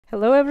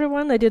Hello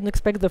everyone, I didn't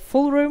expect the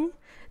full room.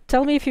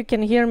 Tell me if you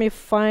can hear me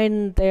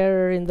fine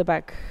there in the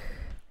back.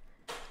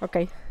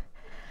 Okay.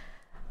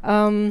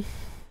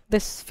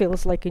 This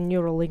feels like a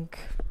Neuralink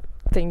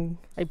thing.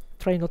 I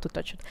try not to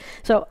touch it.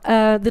 So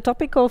the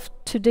topic of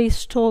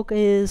today's talk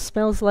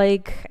smells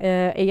like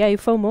AI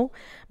FOMO.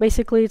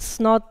 Basically,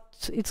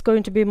 it's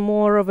going to be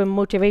more of a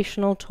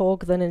motivational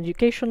talk than an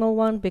educational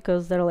one,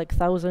 because there are like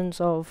thousands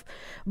of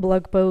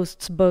blog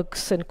posts,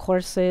 books, and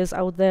courses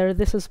out there.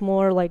 This is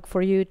more like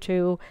for you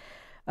to,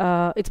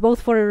 it's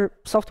both for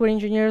software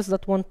engineers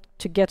that want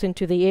to get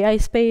into the AI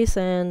space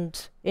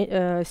and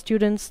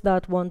students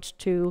that want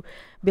to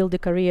build a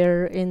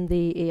career in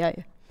the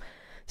AI.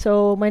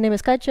 So my name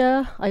is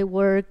Katya. I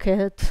work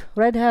at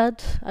Red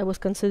Hat. I was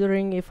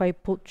considering if I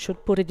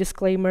should put a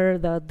disclaimer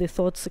that the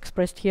thoughts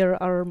expressed here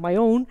are my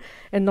own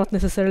and not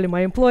necessarily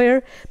my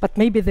employer, but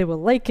maybe they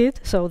will like it.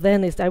 So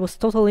then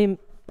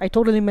I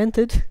totally meant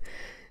it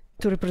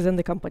to represent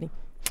the company.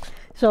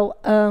 So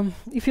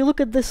if you look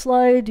at this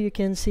slide, you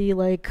can see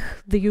like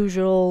the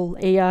usual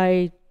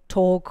AI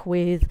talk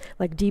with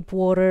like deep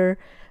water,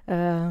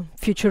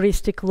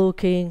 futuristic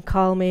looking,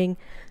 calming.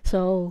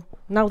 So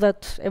now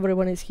that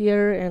everyone is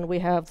here and we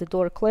have the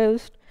door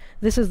closed,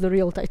 this is the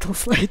real title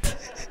slide.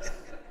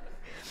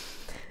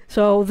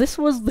 So this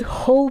was the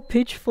whole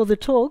pitch for the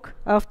talk.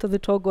 After the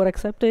talk got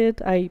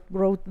accepted, I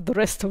wrote the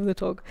rest of the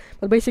talk.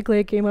 But basically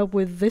I came up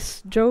with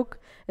this joke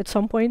at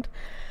some point.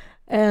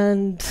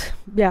 And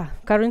yeah,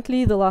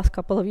 currently the last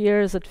couple of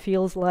years, it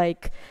feels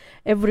like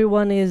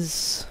everyone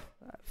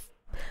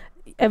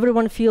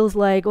feels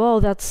like, oh,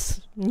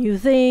 that's new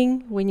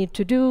thing, we need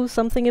to do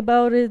something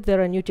about it.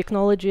 There are new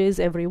technologies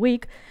every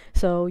week.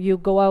 So you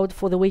go out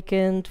for the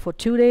weekend for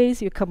 2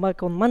 days, you come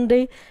back on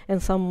Monday,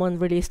 and someone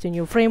released a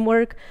new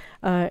framework,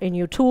 a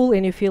new tool,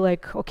 and you feel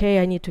like, okay,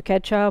 I need to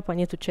catch up, I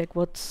need to check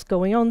what's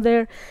going on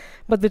there.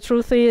 But the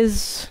truth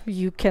is,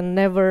 you can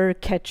never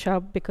catch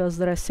up because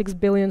there are 6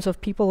 billion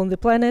of people on the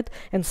planet,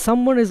 and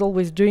someone is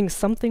always doing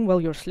something while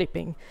you're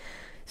sleeping.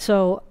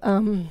 So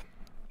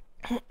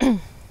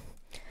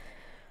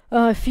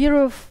fear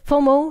of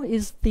FOMO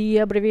is the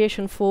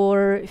abbreviation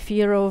for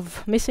fear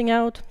of missing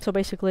out. So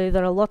basically,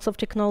 there are lots of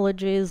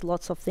technologies,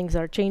 lots of things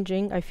are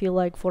changing. I feel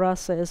like for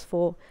us as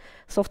for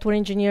software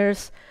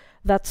engineers,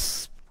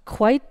 that's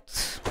quite,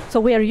 so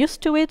we are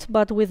used to it,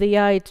 but with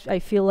AI, I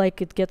feel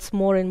like it gets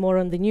more and more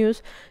on the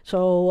news.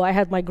 So I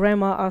had my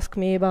grandma ask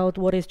me about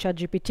what is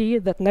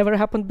ChatGPT. That never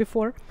happened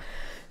before.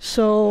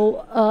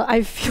 So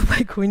I feel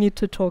like we need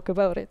to talk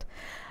about it.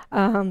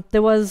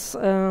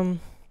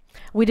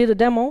 We did a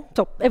demo,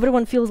 so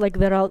everyone feels like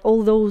there are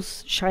all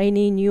those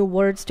shiny new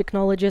words,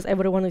 technologies,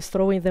 everyone is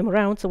throwing them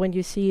around. So when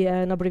you see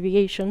an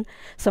abbreviation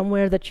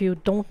somewhere that you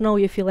don't know,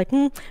 you feel like,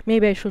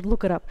 maybe I should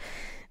look it up.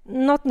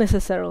 Not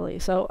necessarily.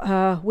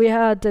 So we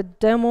had a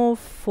demo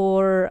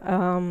for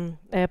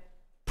a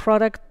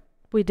product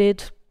we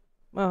did,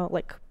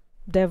 like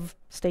dev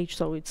stage,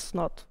 so it's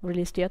not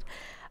released yet,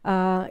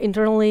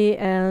 internally.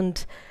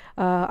 And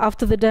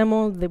after the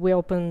demo, we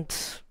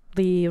opened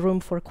the room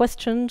for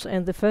questions,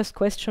 and the first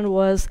question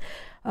was,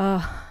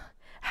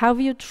 have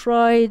you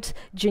tried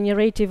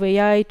generative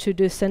AI to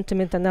do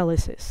sentiment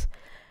analysis?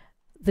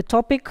 The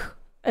topic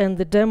and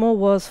the demo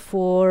was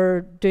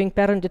for doing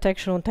pattern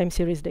detection on time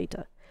series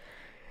data.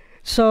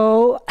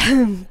 So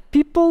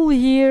people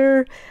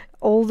hear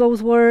all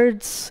those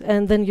words,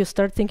 and then you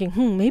start thinking,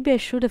 maybe I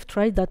should have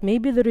tried that.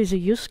 Maybe there is a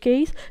use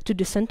case to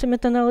do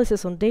sentiment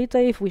analysis on data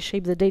if we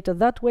shape the data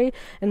that way,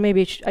 and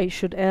maybe I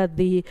should add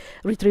the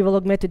retrieval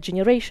augmented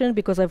generation,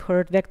 because I've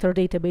heard vector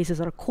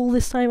databases are cool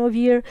this time of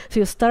year.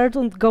 So you start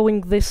on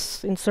going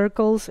this in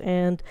circles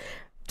and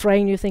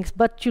trying new things,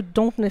 but you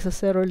don't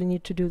necessarily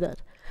need to do that.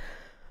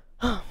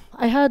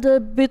 I had a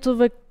bit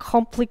of a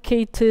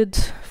complicated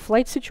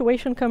flight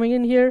situation coming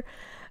in here,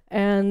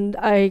 and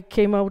I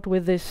came out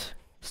with this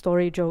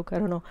story joke, I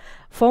don't know.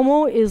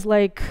 FOMO is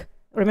like,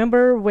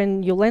 remember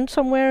when you land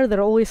somewhere, there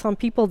are always some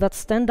people that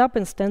stand up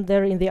and stand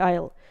there in the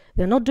aisle.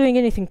 They're not doing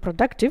anything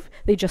productive,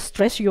 they just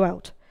stress you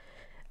out.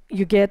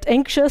 You get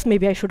anxious,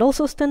 maybe I should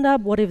also stand up,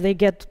 what if they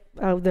get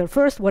out there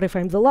first, what if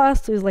I'm the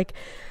last? So it's like,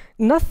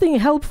 nothing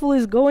helpful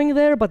is going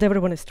there, but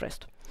everyone is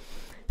stressed.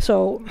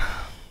 So,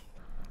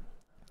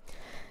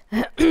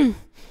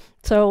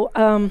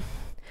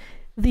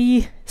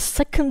 the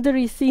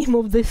secondary theme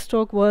of this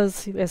talk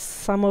was, as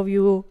some of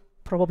you,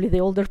 probably the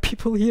older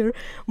people here,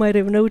 might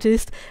have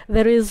noticed,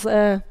 there is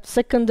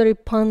secondary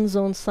puns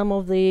on some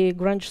of the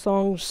grunge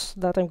songs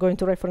that I'm going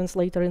to reference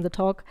later in the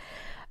talk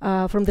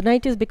from the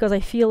 90s, because I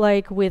feel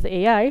like with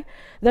AI,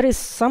 there is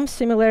some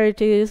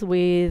similarities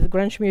with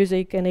grunge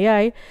music and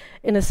AI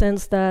in a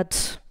sense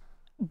that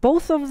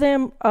both of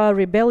them are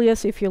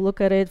rebellious if you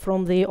look at it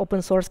from the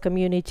open source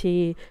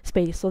community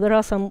space. So there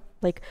are some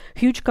like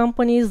huge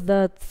companies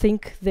that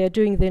think they're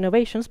doing the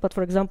innovations, but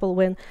for example,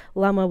 when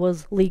Llama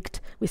was leaked,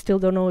 we still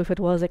don't know if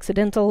it was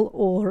accidental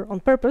or on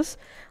purpose.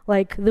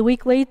 Like the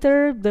week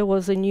later, there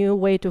was a new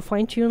way to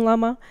fine-tune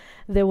Llama.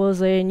 There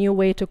was a new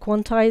way to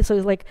quantize. So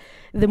it's like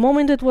the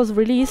moment it was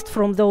released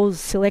from those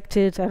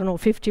selected, I don't know,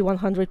 50,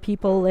 100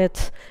 people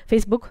at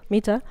Facebook,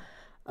 Meta,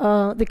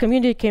 the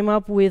community came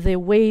up with a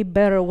way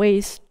better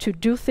ways to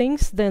do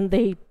things than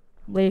they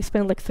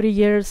spent like 3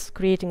 years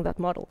creating that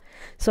model.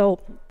 So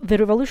the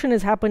revolution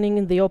is happening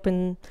in the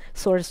open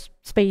source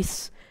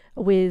space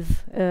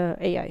with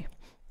AI.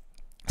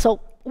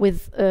 So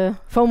with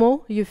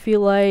FOMO, you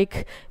feel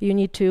like you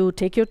need to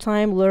take your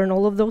time, learn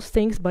all of those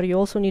things, but you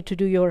also need to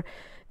do your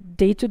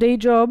day-to-day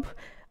job,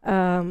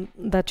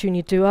 that you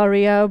need to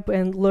hurry up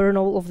and learn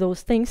all of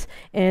those things.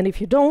 And if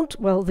you don't,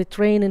 well, the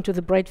train into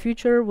the bright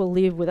future will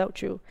leave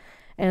without you.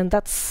 And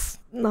that's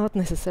not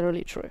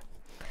necessarily true.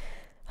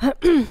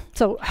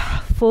 So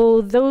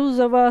for those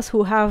of us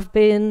who have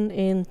been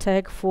in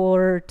tech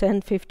for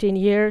 10, 15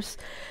 years,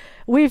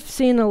 we've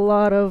seen a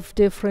lot of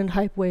different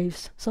hype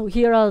waves. So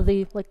here are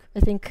the, like, I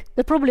think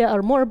there probably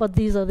are more, but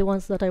these are the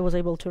ones that I was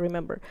able to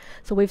remember.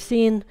 So we've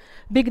seen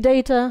big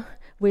data.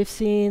 We've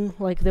seen,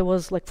 like, there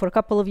was, like, for a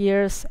couple of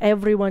years,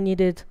 everyone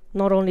needed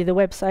not only the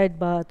website,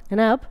 but an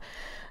app.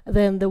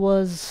 Then there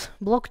was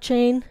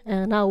blockchain,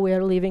 and now we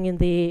are living in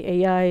the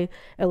AI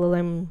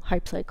LLM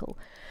hype cycle.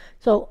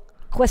 So,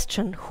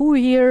 question, who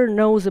here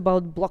knows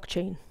about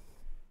blockchain?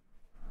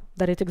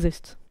 That it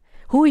exists?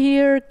 Who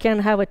here can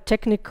have a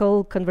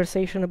technical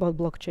conversation about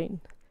blockchain?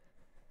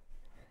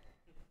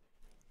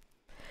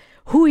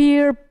 Who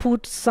here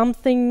put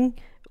something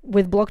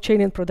with blockchain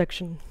in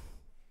production?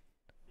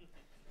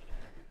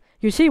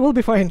 You see, we'll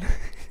be fine.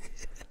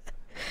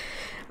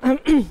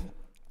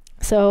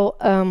 So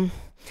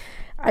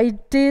I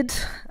did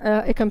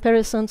a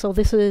comparison. So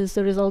this is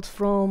the results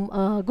from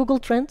Google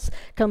Trends,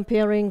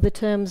 comparing the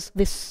terms,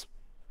 this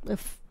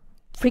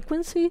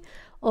frequency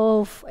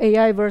of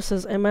AI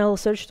versus ML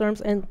search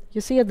terms. And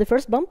you see at the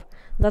first bump,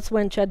 that's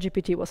when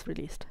ChatGPT was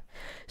released.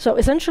 So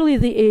essentially,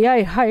 the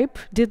AI hype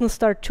didn't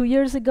start 2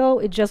 years ago.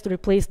 It just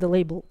replaced the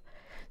label.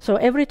 So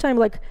every time,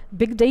 like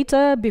big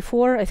data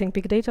before, I think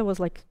big data was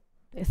like,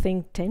 I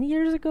think 10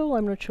 years ago,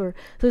 I'm not sure.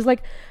 So it's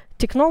like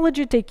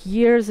technology takes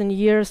years and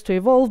years to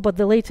evolve, but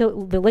the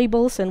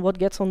labels and what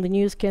gets on the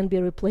news can be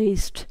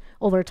replaced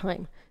over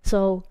time.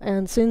 So,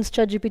 and since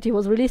ChatGPT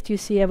was released, you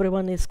see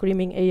everyone is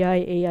screaming AI,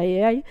 AI,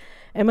 AI.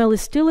 ML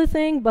is still a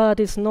thing,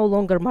 but it's no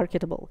longer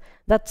marketable.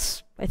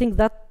 That's, I think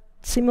that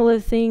similar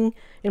thing,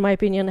 in my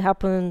opinion,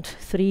 happened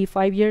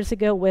 3-5 years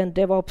ago when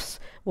DevOps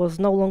was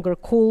no longer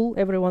cool.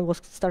 Everyone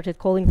started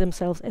calling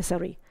themselves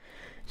SRE.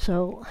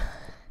 So,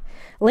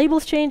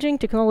 labels changing,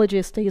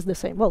 technology stays the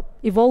same. Well,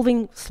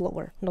 evolving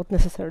slower, not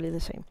necessarily the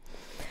same.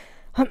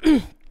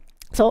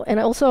 So, and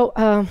also,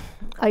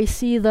 I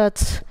see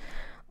that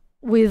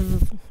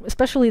with,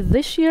 especially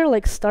this year,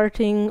 like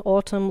starting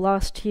autumn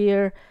last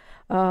year,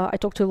 I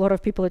talked to a lot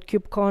of people at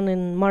KubeCon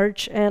in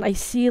March, and I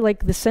see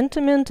like the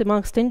sentiment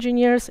amongst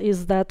engineers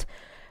is that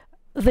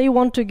they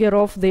want to get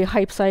off the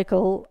hype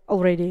cycle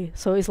already.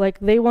 So it's like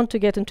they want to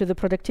get into the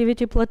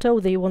productivity plateau.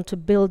 They want to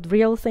build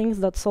real things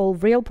that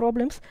solve real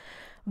problems.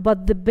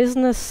 But the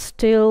business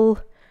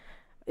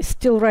is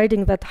still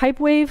riding that hype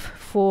wave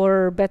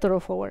for better or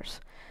for worse.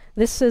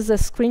 This is a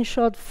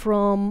screenshot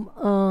from,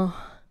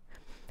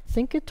 I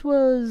think it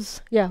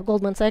was, yeah,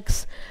 Goldman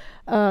Sachs.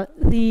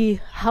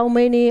 How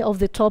many of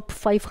the top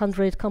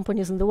 500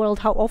 companies in the world,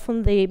 how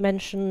often they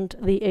mentioned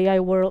the AI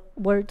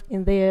word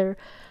in their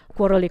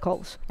quarterly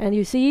calls. And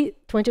you see,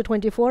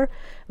 2024,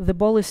 the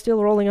ball is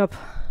still rolling up.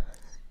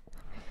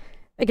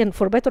 Again,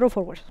 for better or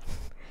for worse.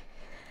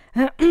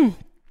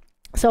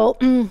 So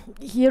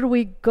here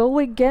we go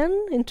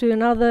again into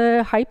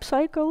another hype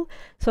cycle.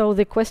 So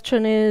the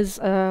question is,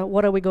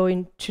 what are we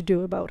going to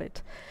do about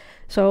it?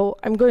 So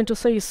I'm going to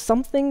say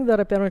something that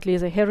apparently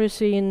is a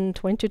heresy in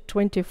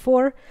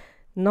 2024.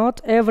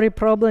 Not every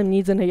problem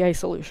needs an AI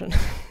solution.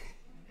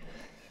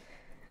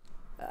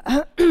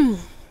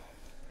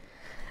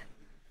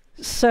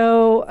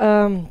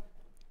 So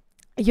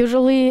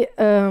usually,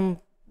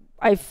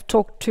 I've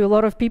talked to a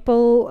lot of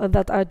people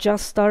that are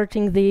just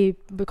starting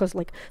because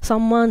like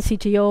someone,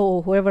 CTO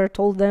or whoever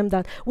told them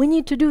that we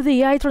need to do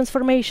the AI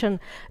transformation,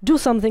 do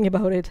something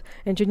about it.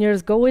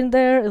 Engineers go in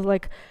there,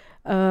 like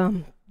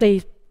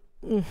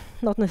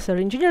not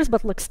necessarily engineers,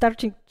 but like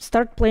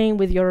start playing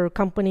with your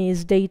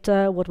company's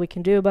data, what we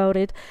can do about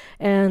it.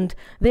 And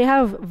they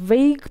have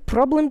vague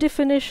problem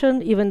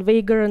definition, even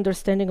vaguer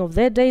understanding of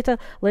their data.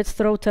 Let's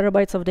throw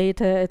terabytes of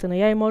data at an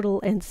AI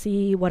model and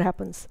see what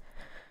happens.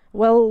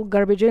 Well,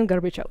 garbage in,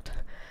 garbage out.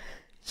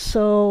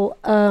 So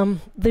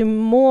the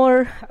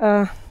more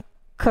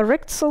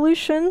correct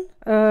solution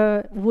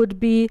would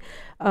be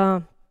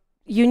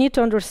you need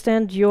to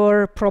understand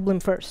your problem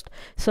first.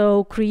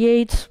 So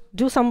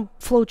do some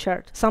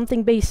flowchart,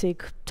 something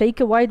basic. Take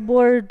a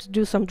whiteboard,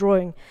 do some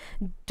drawing.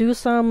 Do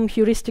some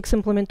heuristics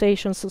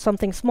implementation, so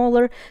something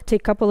smaller.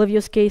 Take a couple of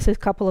use cases,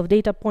 couple of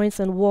data points,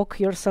 and walk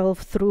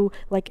yourself through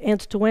like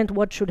end-to-end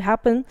what should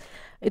happen.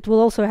 It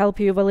will also help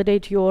you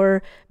validate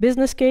your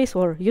business case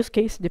or use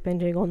case,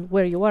 depending on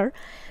where you are.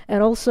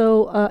 And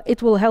also,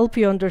 it will help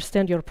you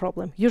understand your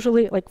problem.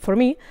 Usually, like for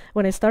me,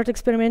 when I start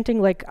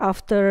experimenting, like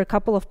after a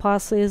couple of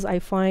passes, I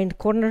find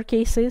corner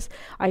cases.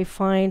 I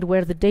find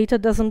where the data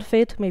doesn't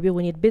fit. Maybe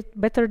we need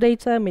better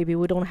data. Maybe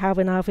we don't have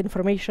enough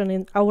information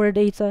in our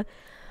data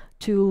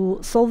to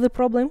solve the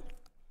problem.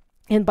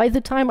 And by the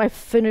time I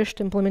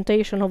finished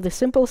implementation of the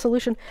simple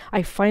solution,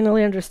 I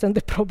finally understand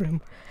the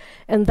problem.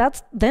 And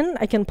then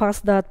I can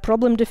pass that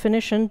problem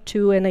definition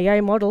to an AI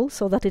model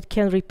so that it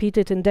can repeat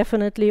it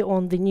indefinitely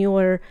on the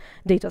newer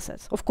data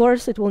sets. Of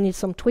course, it will need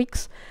some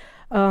tweaks,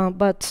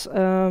 but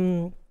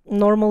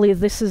normally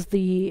this is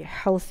the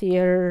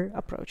healthier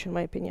approach, in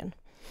my opinion.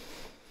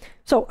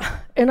 So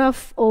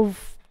enough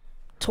of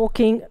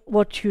talking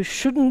what you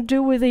shouldn't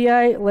do with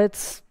AI.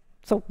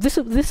 So this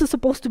is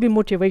supposed to be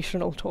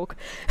motivational talk.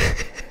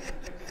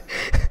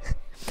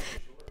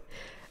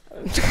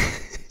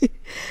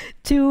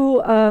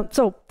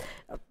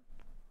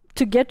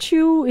 To get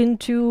you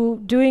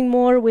into doing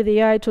more with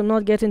AI, to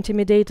not get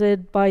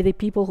intimidated by the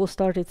people who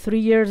started 3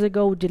 years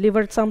ago,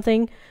 delivered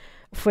something,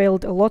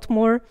 failed a lot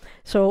more.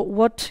 So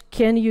what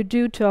can you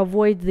do to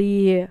avoid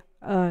the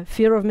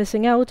fear of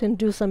missing out and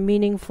do some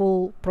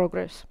meaningful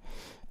progress?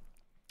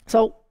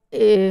 So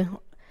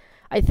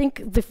I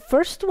think the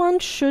first one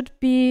should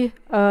be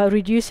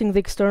reducing the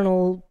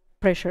external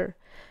pressure.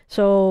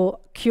 So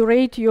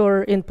curate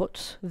your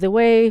inputs. The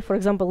way, for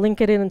example,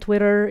 LinkedIn and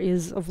Twitter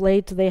is of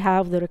late, they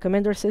have the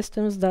recommender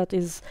systems that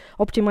is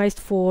optimized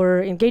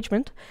for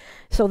engagement.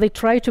 So they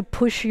try to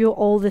push you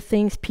all the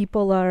things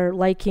people are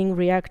liking,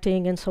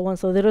 reacting, and so on.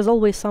 So there is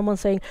always someone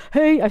saying,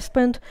 hey,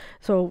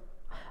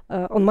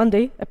 on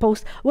Monday, a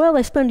post, well,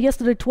 I spent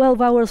yesterday 12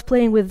 hours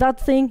playing with that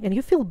thing, and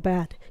you feel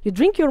bad. You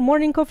drink your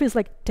morning coffee, it's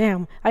like,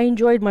 damn, I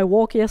enjoyed my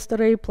walk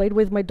yesterday, played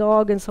with my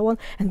dog, and so on,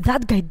 and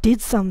that guy did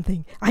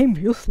something. I'm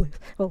useless.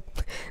 Well,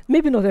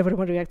 maybe not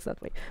everyone reacts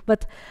that way.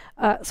 But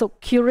so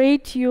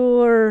curate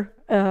your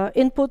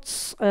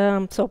inputs.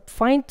 So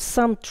find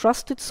some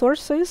trusted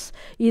sources,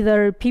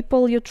 either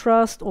people you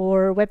trust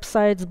or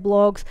websites,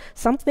 blogs,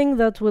 something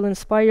that will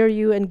inspire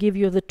you and give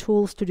you the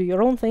tools to do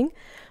your own thing,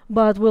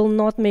 but will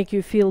not make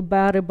you feel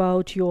bad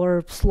about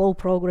your slow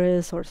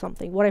progress or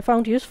something. What I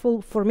found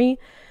useful for me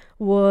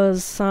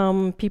was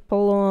some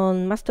people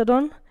on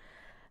Mastodon.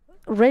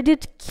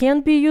 Reddit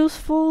can be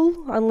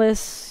useful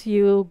unless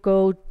you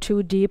go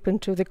too deep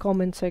into the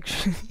comment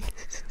section.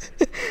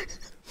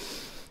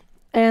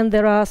 And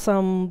there are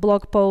some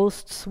blog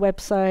posts,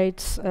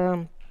 websites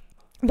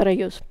that I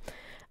use.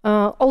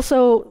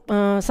 Also,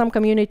 some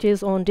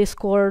communities on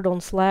Discord,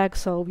 on Slack.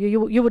 So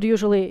you would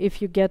usually,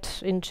 if you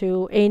get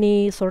into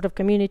any sort of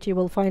community, you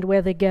will find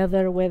where they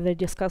gather, where they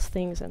discuss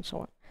things, and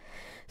so on.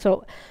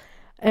 So,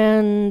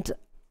 and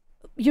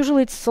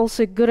usually it's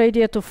also a good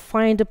idea to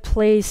find a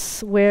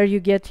place where you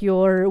get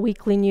your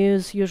weekly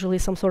news, usually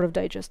some sort of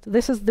digest.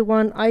 This is the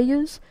one I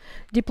use,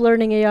 Deep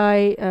Learning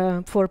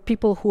AI, for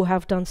people who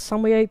have done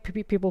some AI.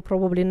 People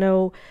probably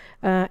know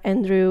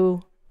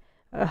Andrew.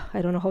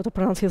 I don't know how to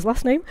pronounce his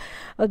last name,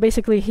 but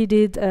basically he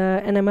did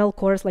an ML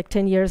course like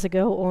 10 years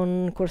ago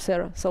on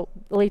Coursera. So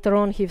later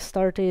on he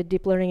started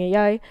Deep Learning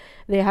AI.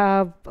 They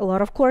have a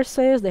lot of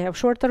courses, they have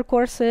shorter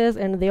courses,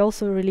 and they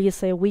also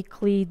release a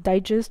weekly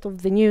digest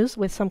of the news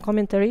with some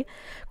commentary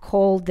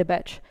called The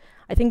Batch.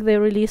 I think they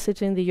release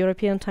it in the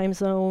European time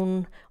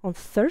zone on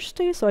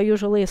Thursday, so I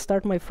usually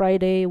start my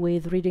Friday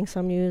with reading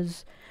some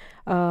news,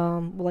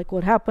 like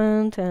what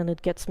happened, and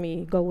it gets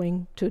me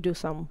going to do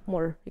some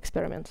more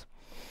experiments.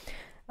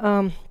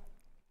 So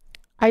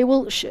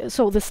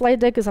the slide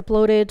deck is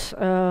uploaded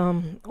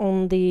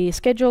on the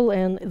schedule,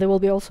 and there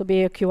will also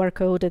be a QR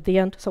code at the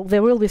end. So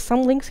there will be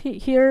some links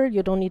here.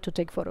 You don't need to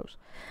take photos.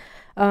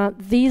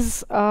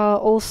 These are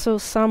also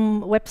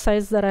some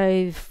websites that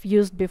I've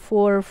used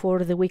before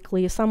for the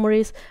weekly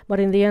summaries, but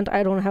in the end,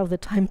 I don't have the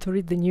time to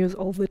read the news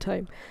all the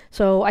time.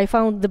 So I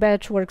found The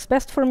Batch works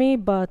best for me,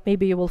 but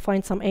maybe you will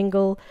find some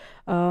angle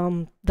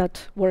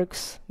that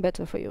works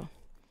better for you.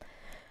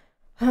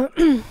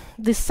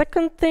 The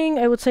second thing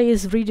I would say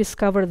is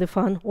rediscover the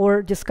fun,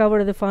 or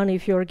discover the fun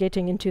if you're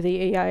getting into the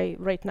AI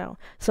right now.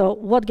 So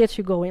what gets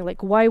you going?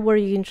 Like, why were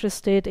you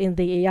interested in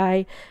the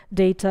AI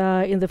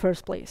data in the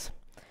first place?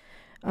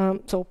 And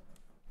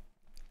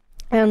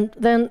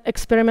then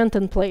experiment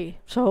and play.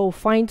 So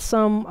find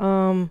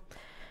some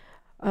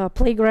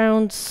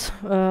playgrounds,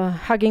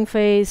 Hugging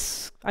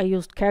Face. I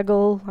used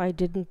Kaggle. I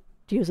didn't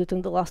use it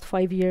in the last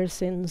 5 years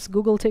since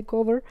Google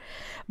takeover,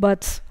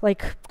 but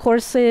like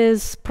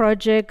courses,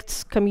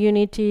 projects,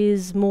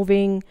 communities,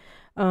 moving,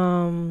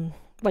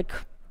 like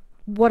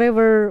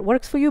whatever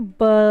works for you,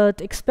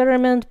 but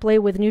experiment, play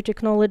with new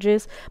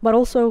technologies, but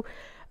also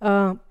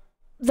there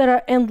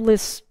are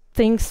endless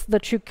things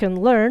that you can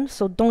learn.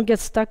 So don't get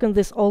stuck in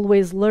this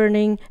always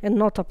learning and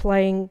not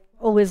applying,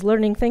 always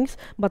learning things,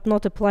 but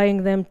not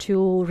applying them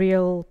to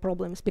real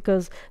problems,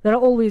 because there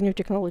are always new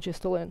technologies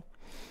to learn.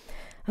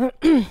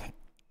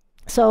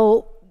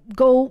 So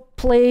go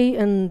play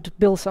and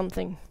build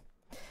something.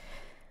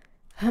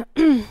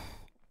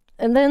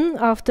 And then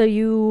after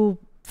you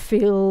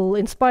feel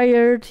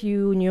inspired,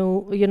 you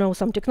know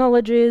some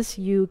technologies,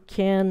 you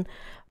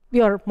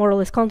are more or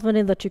less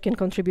confident that you can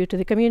contribute to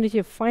the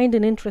community, find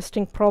an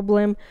interesting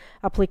problem,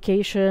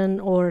 application,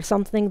 or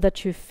something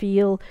that you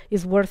feel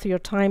is worth your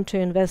time to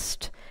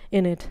invest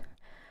in it.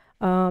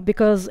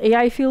 Because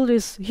AI field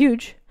is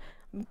huge.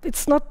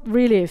 It's not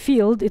really a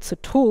field, it's a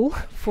tool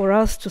for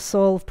us to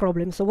solve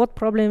problems. So what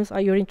problems are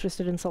you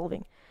interested in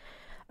solving?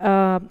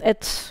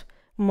 At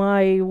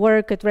my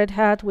work at Red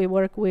Hat, we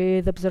work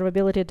with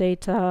observability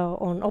data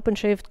on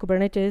OpenShift,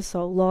 Kubernetes,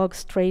 so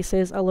logs,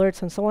 traces,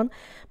 alerts, and so on.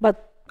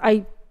 But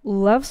I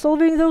love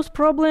solving those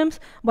problems,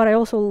 but I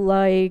also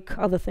like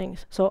other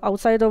things. So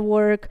outside of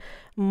work,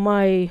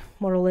 my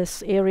more or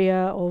less area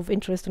of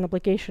interest and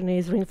application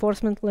is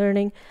reinforcement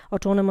learning,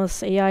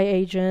 autonomous AI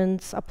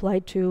agents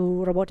applied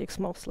to robotics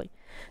mostly.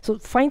 So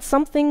find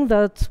something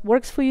that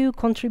works for you,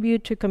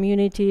 contribute to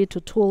community, to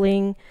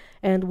tooling,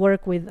 and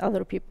work with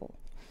other people.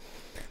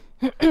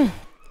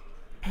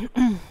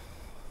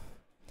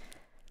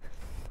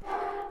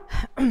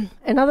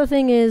 Another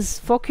thing is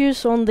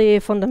focus on the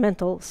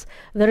fundamentals.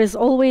 There is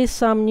always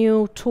some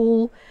new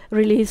tool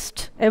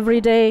released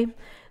every day,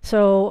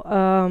 so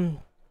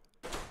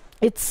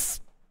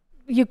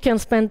you can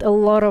spend a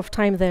lot of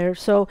time there.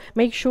 So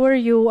make sure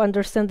you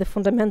understand the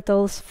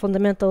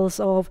fundamentals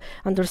of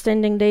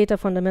understanding data,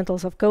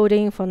 fundamentals of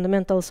coding,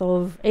 fundamentals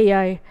of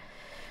AI.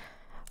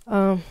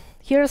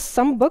 Here are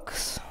some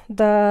books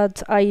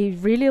that I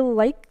really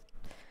like,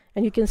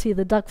 and you can see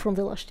the duck from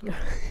the last year.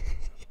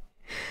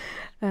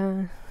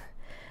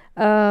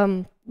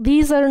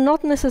 These are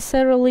not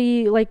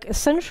necessarily like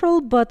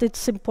essential, but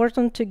it's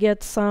important to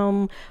get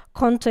some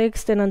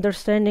context and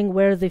understanding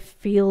where the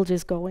field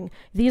is going.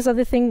 These are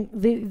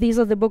these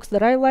are the books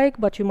that I like,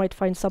 but you might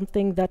find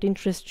something that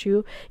interests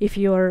you if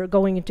you are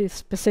going into a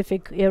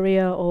specific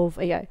area of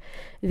AI.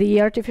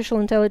 The Artificial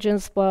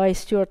Intelligence by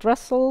Stuart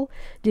Russell,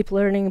 Deep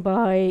Learning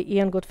by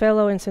Ian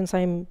Goodfellow, and since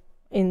I'm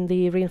in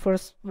the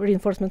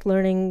reinforcement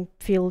learning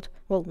field,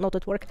 well, not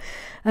at work,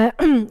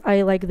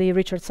 I like the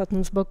Richard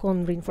Sutton's book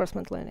on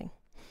reinforcement learning.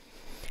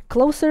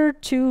 Closer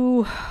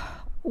to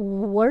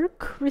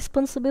work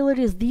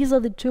responsibilities, these are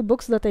the two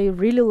books that I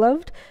really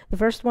loved. The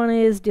first one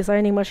is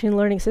Designing Machine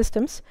Learning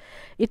Systems.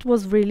 It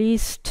was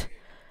released,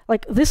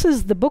 like, this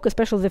is the book,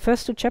 especially the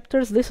first two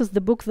chapters, this is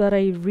the book that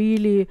I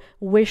really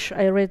wish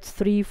I read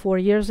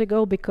 3-4 years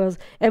ago, because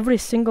every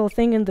single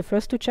thing in the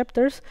first two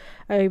chapters,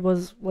 I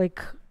was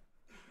like,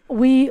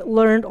 we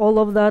learned all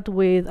of that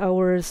with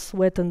our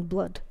sweat and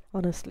blood,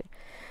 honestly.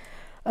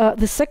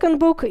 The second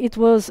book, it's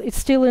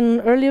still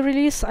in early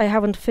release. I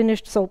haven't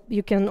finished, so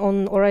you can,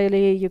 on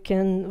O'Reilly, you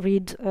can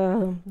read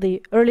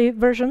the early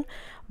version,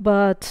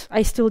 but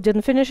I still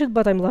didn't finish it,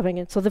 but I'm loving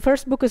it. So the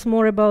first book is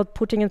more about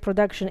putting in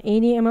production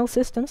any ML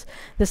systems.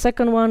 The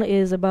second one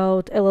is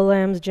about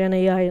LLMs, Gen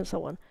AI, and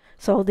so on.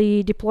 So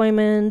the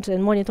deployment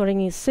and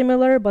monitoring is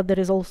similar, but there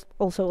is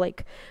also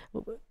like,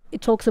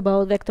 it talks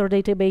about vector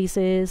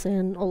databases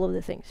and all of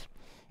the things.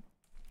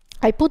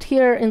 I put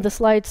here in the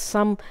slides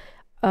some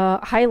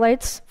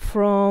highlights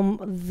from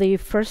the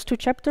first two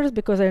chapters,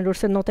 because I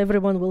understand not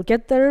everyone will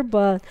get there,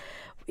 but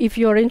if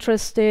you're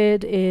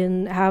interested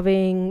in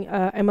having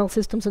ML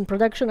systems in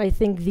production, I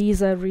think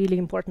these are really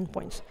important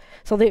points.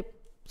 So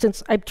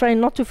since I'm trying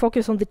not to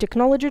focus on the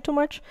technology too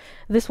much,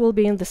 this will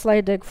be in the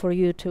slide deck for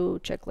you to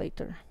check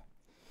later.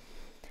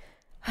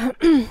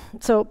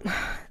 So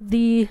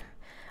the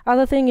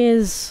other thing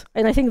is,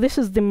 and I think this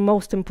is the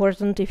most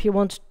important if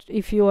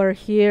you are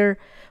here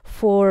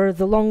for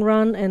the long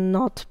run and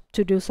not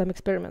to do some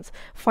experiments,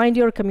 find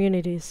your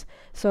communities.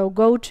 So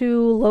go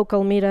to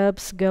local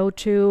meetups, go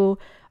to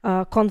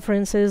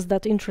conferences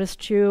that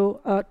interest you,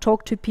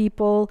 talk to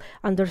people,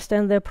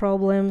 understand their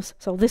problems.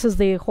 So this is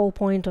the whole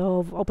point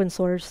of open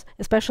source,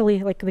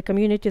 especially like the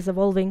community is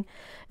evolving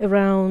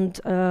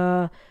around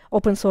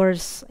open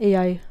source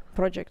AI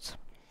projects.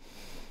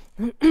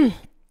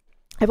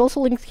 I've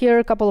also linked here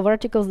a couple of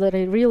articles that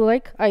I really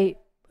like.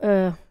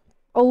 I'm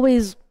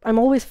always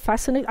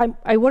fascinated.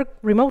 I work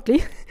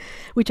remotely,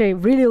 which I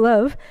really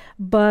love.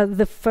 But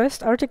the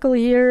first article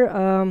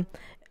here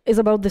is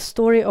about the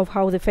story of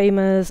how the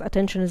famous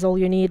 "Attention is all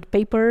you need"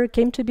 paper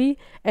came to be.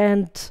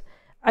 And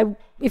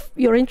if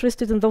you're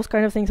interested in those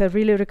kind of things, I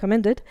really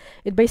recommend it.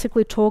 It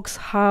basically talks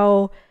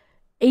how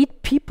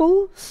 8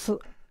 people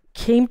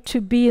came to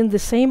be in the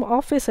same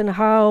office and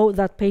how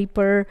that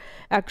paper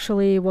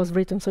actually was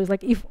written. So it's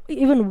like if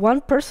even one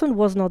person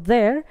was not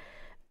there,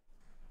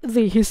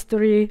 the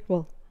history,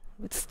 well,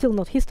 it's still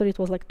not history, it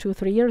was like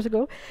 2-3 years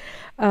ago,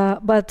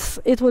 but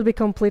it would be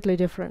completely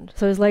different.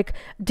 So it's like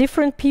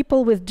different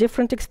people with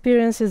different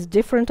experiences,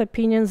 different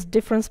opinions,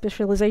 different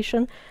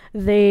specialization,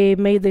 they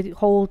made the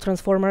whole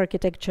transformer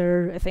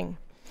architecture a thing.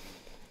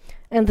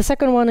 And the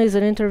second one is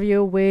an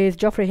interview with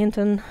Geoffrey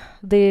Hinton.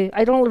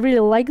 I don't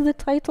really like the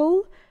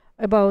title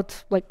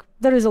about, like,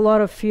 there is a lot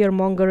of fear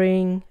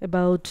mongering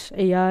about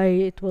AI.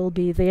 It will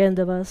be the end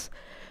of us.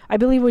 I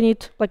believe we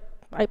need, like,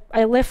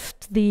 I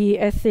left the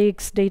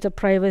ethics, data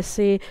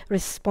privacy,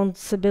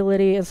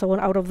 responsibility, and so on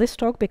out of this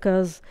talk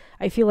because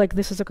I feel like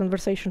this is a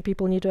conversation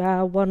people need to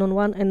have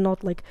one-on-one and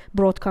not like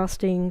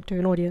broadcasting to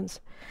an audience.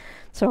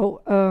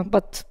 So,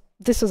 but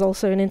this is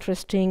also an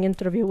interesting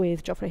interview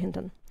with Geoffrey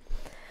Hinton.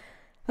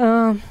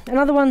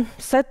 Another one,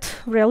 set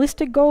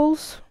realistic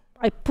goals.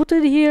 I put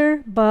it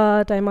here,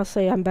 but I must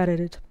say I'm bad at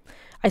it.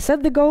 I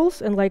set the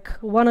goals, and like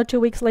 1 or 2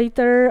 weeks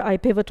later, I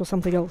pivot to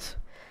something else.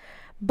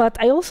 But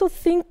I also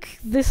think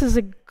this is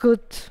a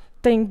good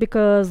thing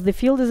because the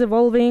field is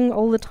evolving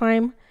all the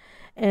time,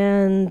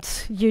 and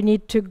you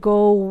need to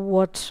go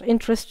what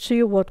interests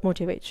you, what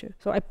motivates you.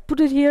 So I put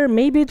it here.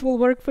 Maybe it will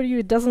work for you.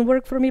 It doesn't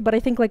work for me, but I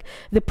think like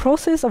the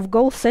process of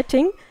goal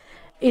setting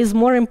is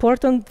more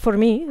important for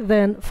me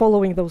than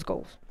following those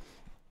goals.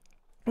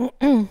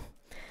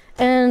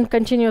 And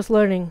continuous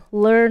learning.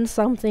 Learn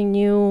something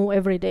new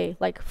every day,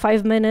 like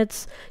 5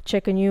 minutes,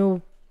 check a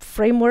new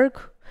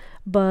framework,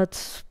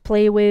 but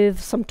play with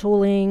some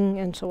tooling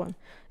and so on.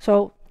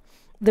 So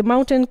the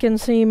mountain can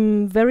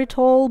seem very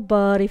tall,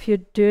 but if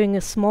you're doing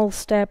a small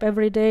step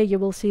every day, you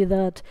will see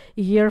that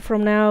a year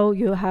from now,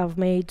 you have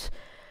made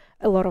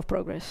a lot of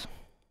progress.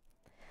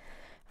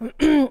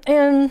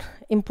 And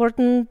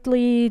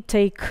importantly,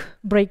 take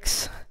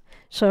breaks.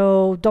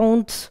 So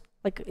don't,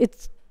 like,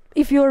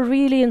 if you're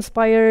really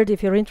inspired,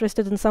 if you're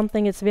interested in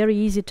something, it's very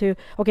easy to,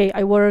 okay,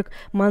 I work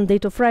Monday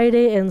to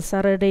Friday, and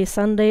Saturday,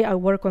 Sunday, I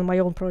work on my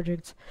own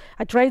projects.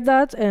 I tried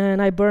that,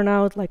 and I burn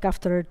out like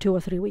after 2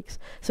 or 3 weeks.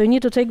 So you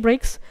need to take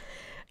breaks.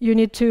 You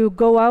need to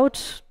go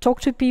out,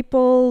 talk to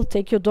people,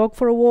 take your dog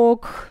for a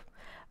walk,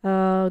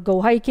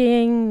 go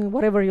hiking,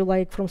 whatever you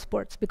like from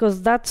sports.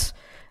 Because that's,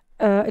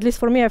 at least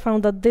for me, I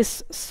found that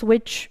this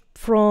switch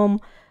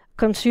from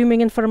consuming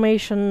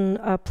information,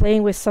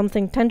 playing with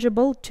something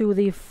tangible, to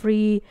the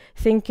free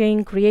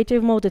thinking,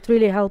 creative mode, it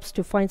really helps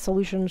to find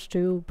solutions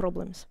to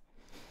problems.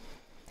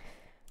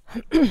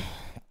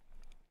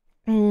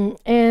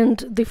 And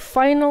the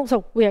final,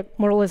 so we are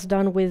more or less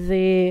done with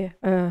the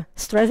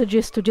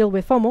strategies to deal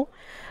with FOMO.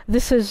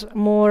 This is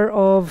more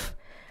of,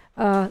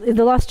 in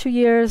the last 2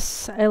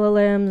 years,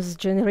 LLMs,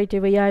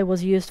 generative AI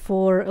was used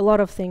for a lot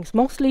of things,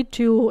 mostly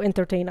to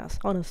entertain us,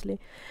 honestly.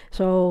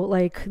 So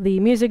like the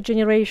music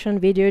generation,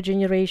 video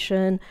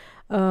generation,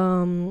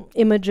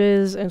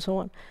 images, and so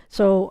on.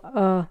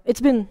 So it's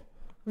been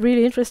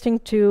really interesting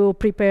to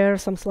prepare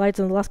some slides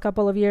in the last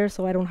couple of years,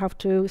 so I don't have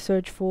to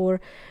search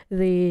for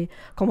the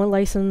common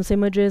license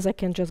images. I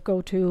can just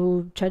go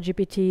to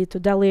ChatGPT, to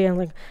DALL-E, and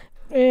like,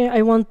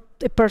 I want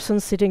a person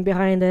sitting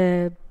behind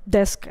a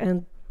desk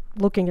and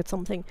looking at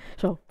something.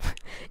 So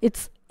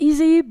it's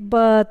easy,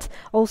 but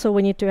also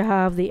we need to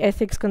have the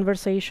ethics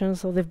conversation.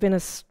 So they've been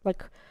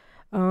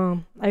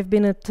I've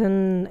been at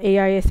an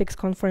AI ethics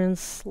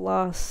conference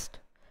last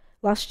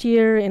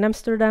year in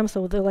Amsterdam.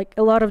 So there like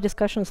a lot of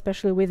discussion,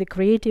 especially with the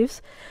creatives,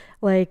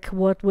 like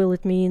what will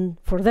it mean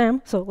for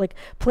them? So like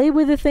play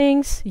with the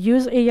things,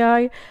 use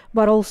AI,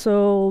 but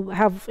also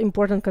have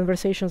important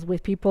conversations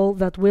with people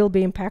that will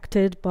be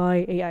impacted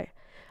by AI.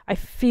 I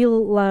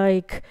feel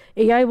like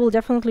AI will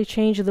definitely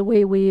change the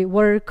way we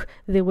work,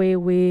 the way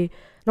we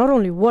not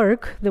only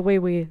work, the way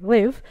we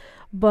live,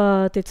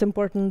 but it's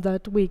important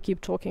that we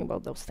keep talking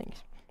about those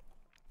things.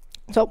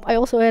 So I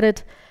also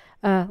added,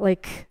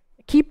 like,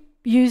 keep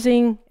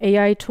using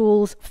AI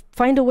tools,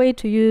 find a way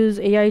to use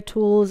AI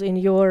tools in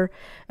your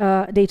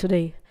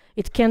day-to-day.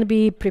 It can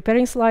be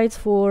preparing slides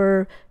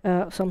for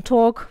some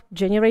talk,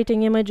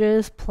 generating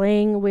images,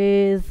 playing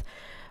with,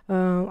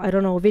 I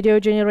don't know, video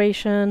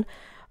generation,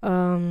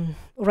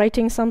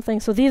 writing something.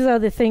 So these are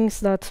the things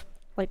that,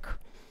 like,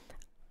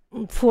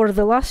 for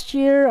the last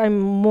year, I'm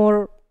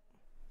more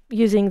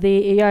using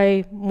the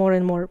AI more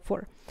and more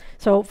for.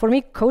 So for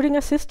me, coding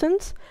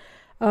assistants,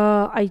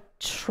 I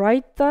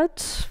tried that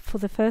for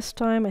the first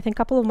time, I think a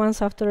couple of months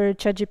after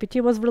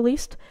ChatGPT was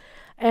released.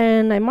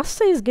 And I must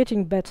say it's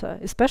getting better,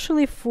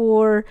 especially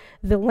for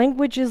the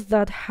languages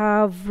that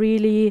have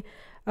really,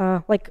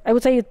 like, I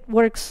would say it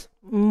works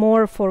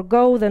more for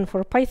Go than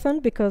for Python,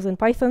 because in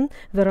Python,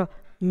 there are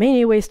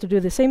many ways to do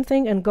the same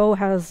thing, and Go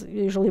has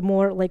usually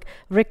more like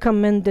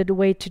recommended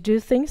way to do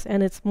things,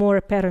 and it's more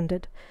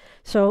parented.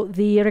 So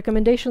the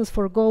recommendations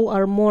for Go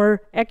are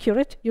more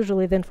accurate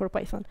usually than for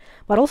Python.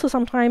 But also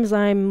sometimes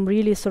I'm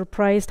really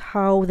surprised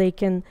how they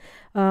can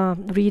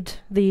read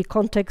the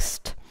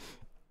context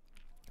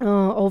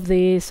of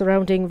the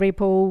surrounding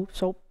repo,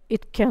 so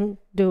it can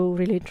do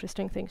really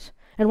interesting things.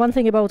 And one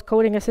thing about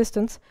coding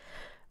assistants,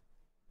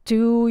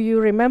 do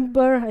you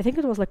remember, I think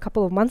it was like a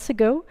couple of months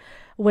ago,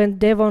 when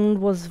Devon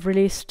was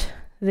released,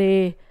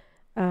 the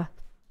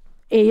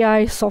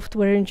AI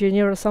software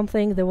engineer or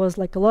something, there was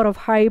like a lot of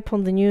hype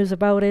on the news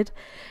about it.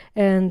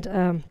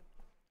 And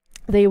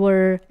they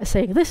were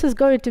saying, this is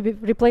going to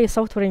replace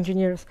software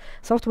engineers.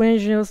 Software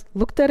engineers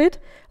looked at it,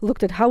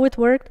 looked at how it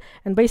worked,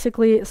 and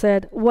basically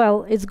said,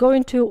 well, it's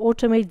going to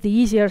automate the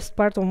easiest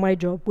part of my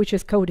job, which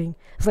is coding.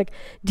 It's like,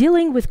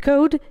 dealing with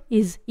code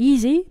is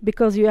easy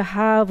because you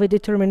have a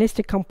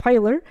deterministic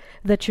compiler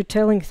that you're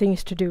telling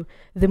things to do.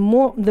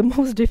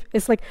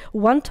 It's like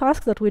one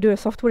task that we do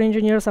as software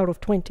engineers out of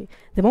 20.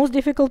 The most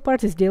difficult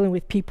part is dealing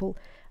with people,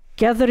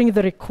 gathering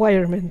the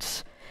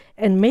requirements,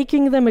 and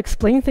making them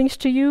explain things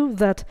to you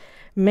that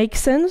make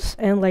sense,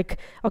 and like,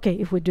 okay,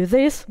 if we do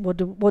this, what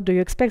do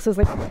you expect? So it's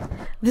like,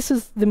 this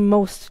is the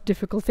most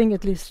difficult thing,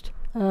 at least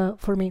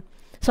for me.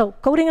 So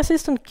coding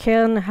assistant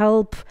can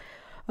help.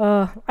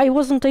 I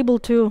wasn't able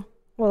to,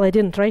 well, I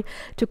didn't try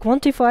to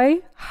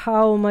quantify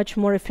how much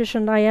more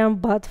efficient I am,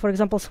 but for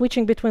example,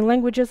 switching between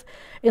languages,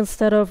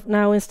 instead of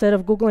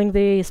Googling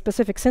the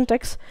specific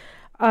syntax,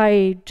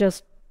 I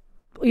just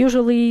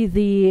usually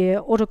the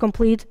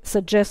autocomplete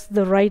suggests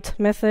the right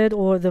method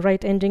or the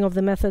right ending of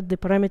the method, the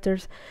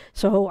parameters,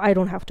 so I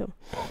don't have to.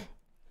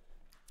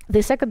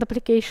 The second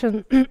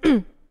application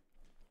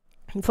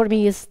for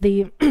me is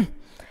the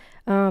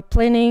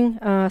planning,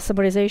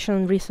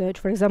 summarization, research.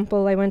 For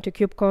example, I went to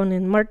KubeCon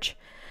in March,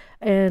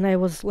 and I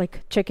was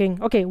like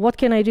checking, okay, what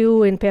can I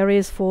do in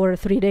Paris for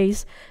 3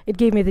 days? It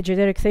gave me the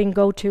generic thing,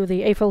 go to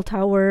the Eiffel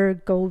Tower,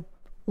 go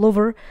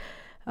Louvre.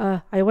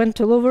 I went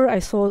to Louvre, I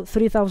saw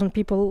 3,000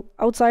 people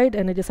outside,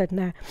 and I decided,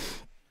 nah.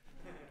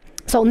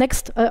 So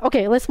next,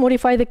 okay, let's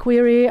modify the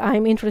query.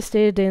 I'm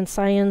interested in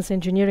science,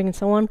 engineering, and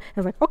so on. I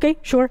was like, okay,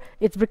 sure.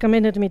 It's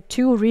recommended me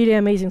 2 really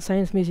amazing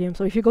science museums.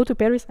 So if you go to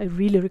Paris, I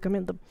really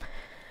recommend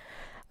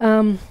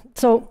them.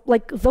 So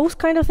like those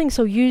kind of things,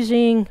 so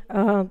using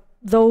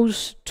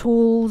those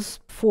tools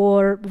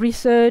for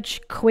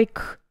research, quick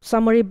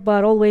summary,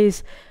 but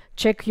always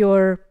check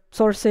your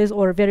sources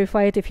or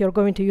verify it if you're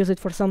going to use it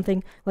for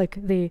something, like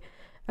the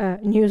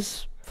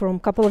news from a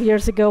couple of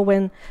years ago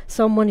when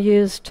someone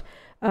used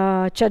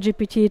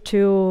ChatGPT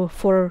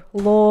for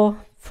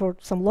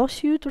some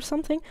lawsuit or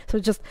something. So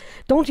just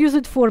don't use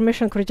it for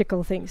mission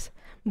critical things.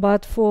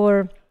 But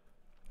for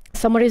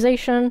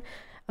summarization,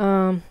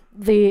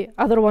 the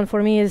other one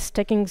for me is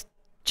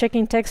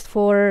checking text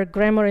for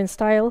grammar and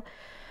style.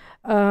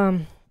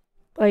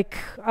 Like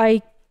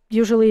I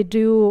usually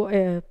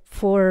do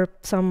for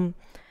some,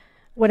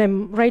 when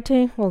I'm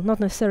writing, well, not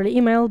necessarily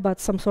email, but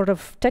some sort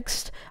of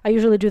text, I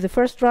usually do the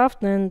first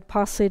draft and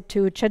pass it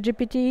to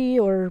ChatGPT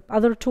or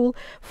other tool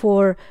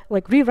for,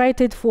 like, rewrite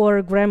it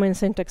for grammar and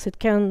syntax. It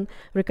can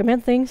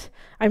recommend things.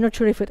 I'm not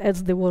sure if it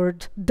adds the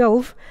word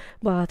delve,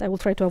 but I will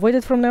try to avoid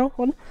it from now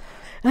on.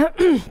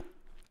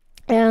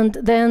 And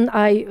then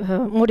I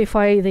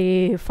modify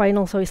the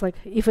final, so it's like,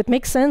 if it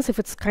makes sense, if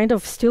it's kind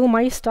of still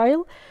my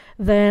style,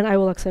 then I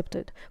will accept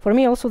it. For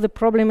me also the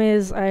problem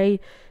is I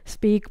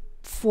speak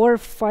 4 or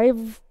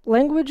 5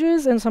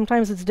 languages, and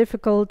sometimes it's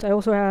difficult. I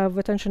also have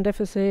attention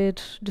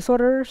deficit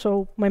disorder,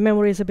 so my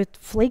memory is a bit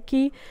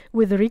flaky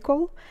with the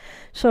recall.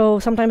 So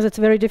sometimes it's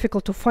very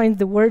difficult to find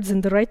the words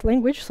in the right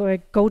language, so I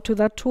go to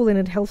that tool and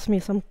it helps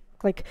me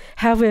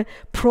have a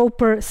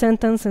proper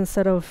sentence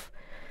instead of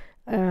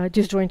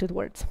disjointed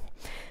words.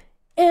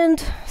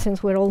 And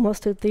since we're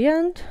almost at the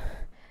end,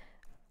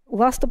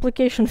 last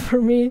application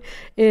for me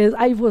is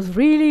I was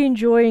really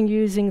enjoying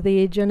using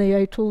the Gen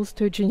AI tools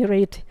to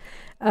generate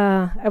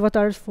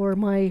avatars for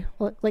my,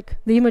 like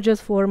the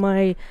images for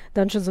my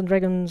Dungeons and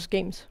Dragons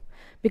games.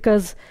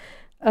 Because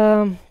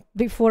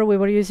before we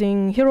were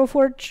using Hero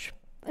Forge,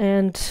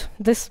 and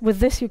with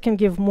this you can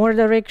give more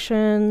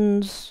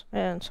directions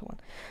and so on.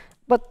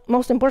 But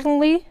most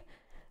importantly,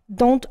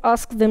 don't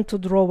ask them to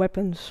draw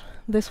weapons.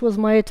 This was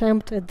my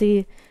attempt at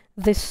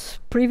this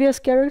previous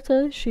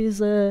character.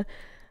 She's a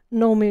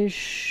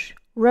gnomish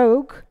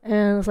rogue,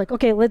 and it's like,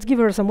 okay, let's give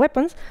her some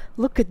weapons.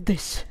 Look at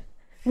this.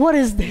 What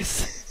is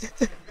this?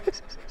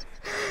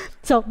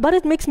 So, but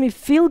it makes me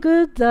feel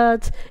good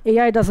that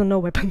AI doesn't know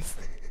weapons.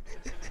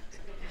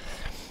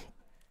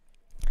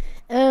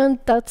 And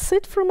that's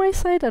it from my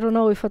side. I don't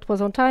know if it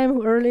was on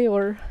time, early,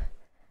 or...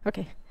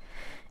 Okay.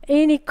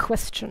 Any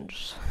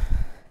questions?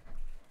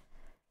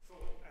 So,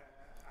 I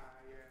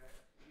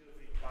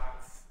usually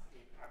bugs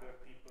in other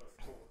people's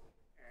code.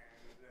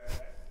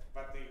 And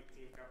what do you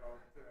think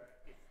about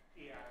if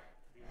AI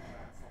will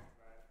run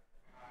software?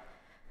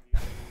 Do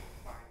you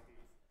find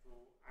it to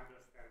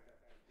understand that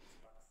and fix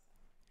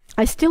bugs?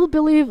 I still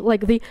believe,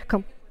 like,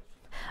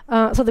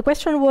 so the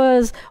question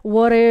was,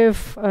 what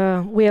if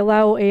we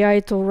allow AI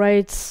to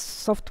write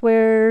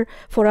software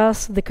for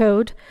us, the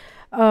code?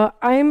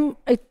 I'm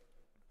a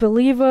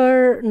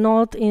believer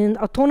not in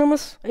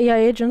autonomous AI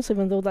agents,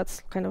 even though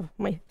that's kind of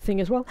my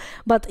thing as well,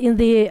 but in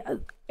the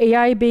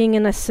AI being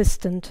an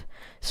assistant.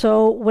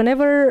 So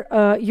whenever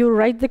you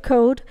write the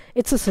code,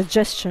 it's a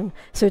suggestion.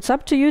 So it's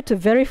up to you to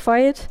verify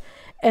it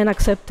and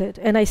accept it.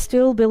 And I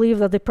still believe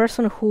that the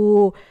person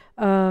who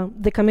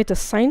the commit is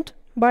signed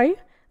by,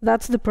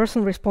 that's the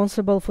person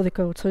responsible for the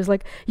code. So it's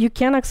like, you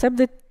can accept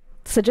the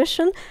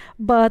suggestion,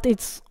 but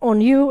it's on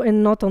you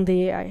and not on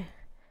the AI.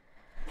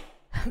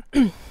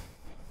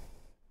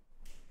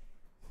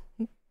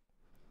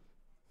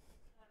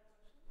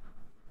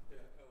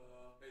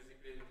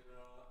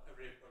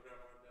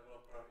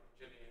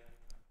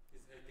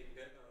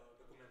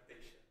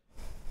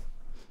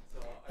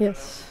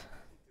 Yes.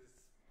 it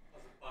is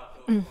as a part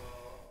of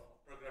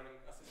programming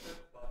assistant,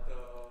 but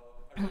are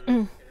you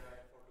using AI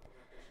for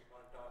documentation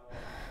runtime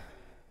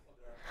or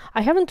any other?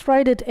 I haven't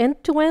tried it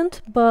end to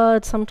end,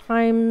 but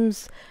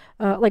sometimes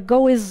like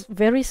Go is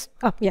very.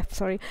 Yeah,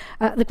 sorry.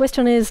 The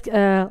question is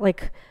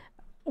like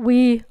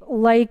we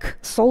like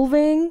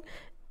solving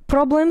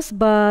problems,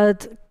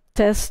 but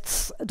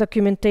tests,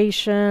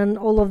 documentation,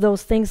 all of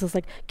those things is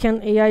like,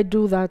 can AI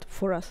do that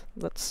for us?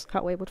 That's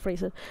how I would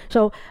phrase it.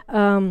 So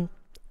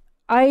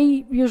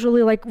I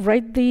usually like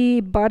write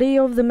the body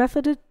of the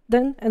method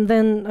then, and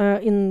then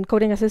in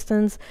coding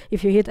assistance,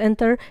 if you hit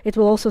enter, it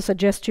will also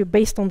suggest you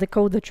based on the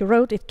code that you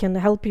wrote, it can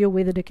help you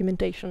with the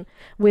documentation.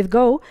 With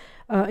Go,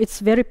 it's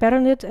very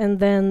patterned, and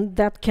then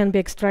that can be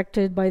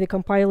extracted by the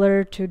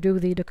compiler to do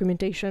the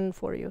documentation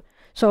for you.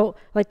 So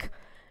like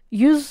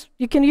you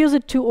can use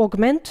it to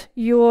augment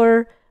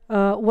your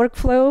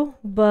workflow,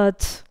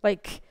 but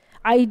like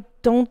I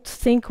don't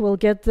think we'll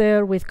get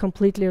there with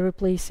completely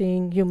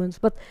replacing humans.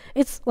 But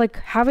it's like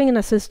having an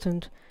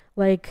assistant,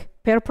 like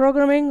pair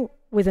programming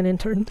with an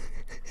intern.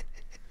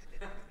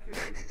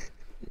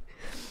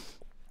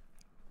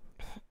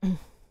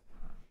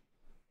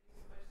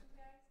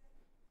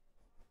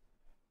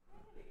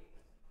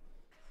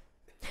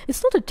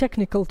 It's not a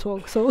technical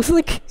talk, so it's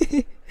like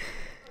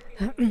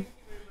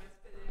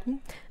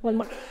one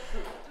more.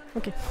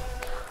 Okay.